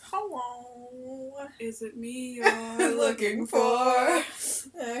Hello. Is it me you're looking for?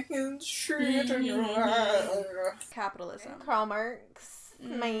 I can treat your Capitalism. Karl Marx.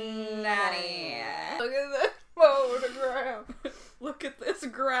 Nanny. Look at this photograph. Look at this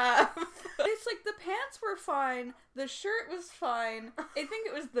graph. It's like the pants were fine. The shirt was fine. I think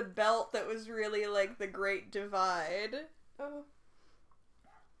it was the belt that was really like the great divide. Oh.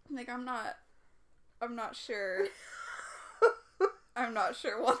 Like I'm not sure. I'm not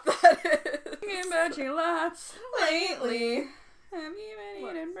sure what that is. Thinking about you lots lately. Have you been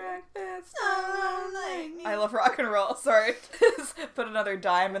eating breakfast? I love rock and roll. Sorry. Just put another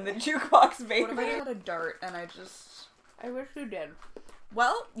dime in the jukebox, baby. What if I had a dart and I wish you did.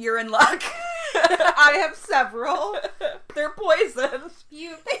 Well, you're in luck. I have several. They're poisoned.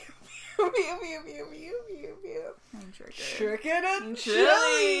 Pew, pew, pew, pew, pew, pew, pew, pew. Chicken and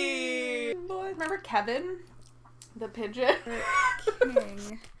chili. Boy, remember Kevin? The pigeon?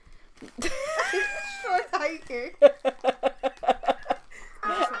 King. Short hiking.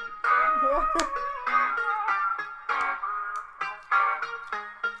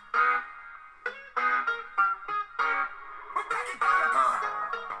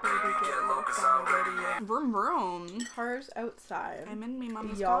 Vroom vroom. Cars outside. I'm in me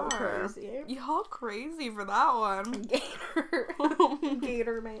mama's Y'all car. crazy. Y'all crazy for that one. Gator.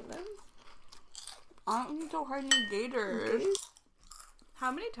 Gator maintenance. I don't need to hide any gators.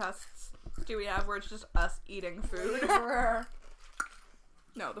 How many tests do we have where it's just us eating food?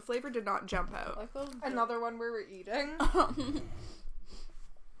 No, the flavor did not jump out. Like another one where we're eating.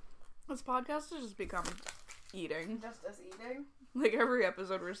 This podcast has just become eating. Just us eating. Like every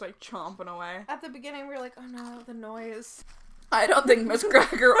episode we're just like chomping away. At the beginning we were like, oh no, the noise. I don't think Miss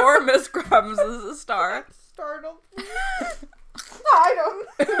Cracker or Miss Crumbs is a star. Startled me. I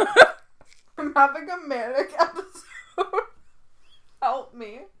don't. I'm having a manic episode. Help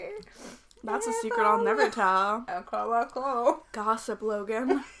me. That's a secret I'll never tell. Echo. Gossip,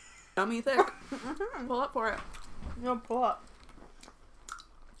 Logan. Dummy thick. Pull up for it. No, pull up.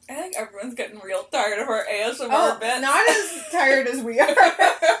 I think everyone's getting real tired of our ASMR bits. Not as tired as we are.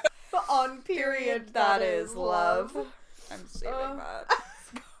 But on period, that is love. I'm saving that.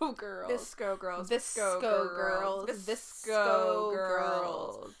 Visco girls. Visco girls. Visco girls. Visco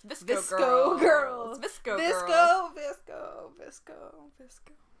girls. Visco Visco girls. girls. Visco girls.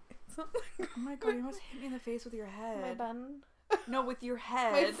 Visco. Oh my god, you almost hit me in the face with your head. My bun. No, with your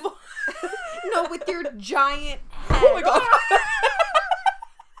head. No, with your giant head. Oh my god.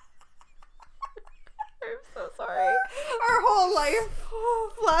 I'm so sorry. Our whole life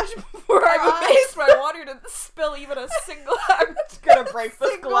flashed before I'm our eyes. amazed my water didn't spill even a single. I'm just gonna break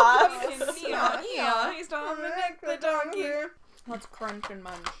this Single glass. glass. He's Dominic the donkey. Let's crunch and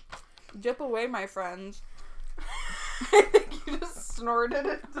munch. Dip away, my friends. I think you just snorted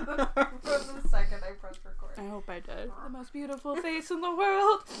it for the second I pressed record. I hope I did. The most beautiful face in the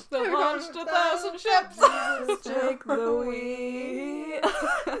world that launched 1,000 ships. Jesus, Take the wheel.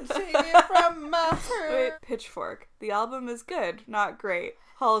 Take it from my Wait, Pitchfork. The album is good, not great.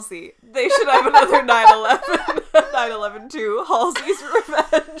 Halsey. They should have another 9/11. 9/11 2. Halsey's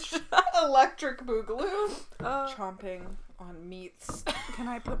Revenge. Electric Boogaloo. Uh, Chomping on meats. Can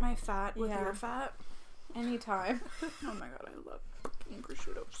I put my fat with Yeah. your fat? Anytime. Oh my god, I love fucking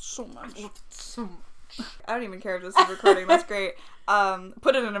prosciutto so much. So much. I don't even care if this is recording. That's great.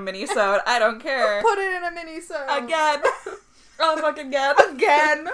 Put it in a mini-sode. I don't care. Put it in a mini-sode. Again. Oh, fucking again. Again.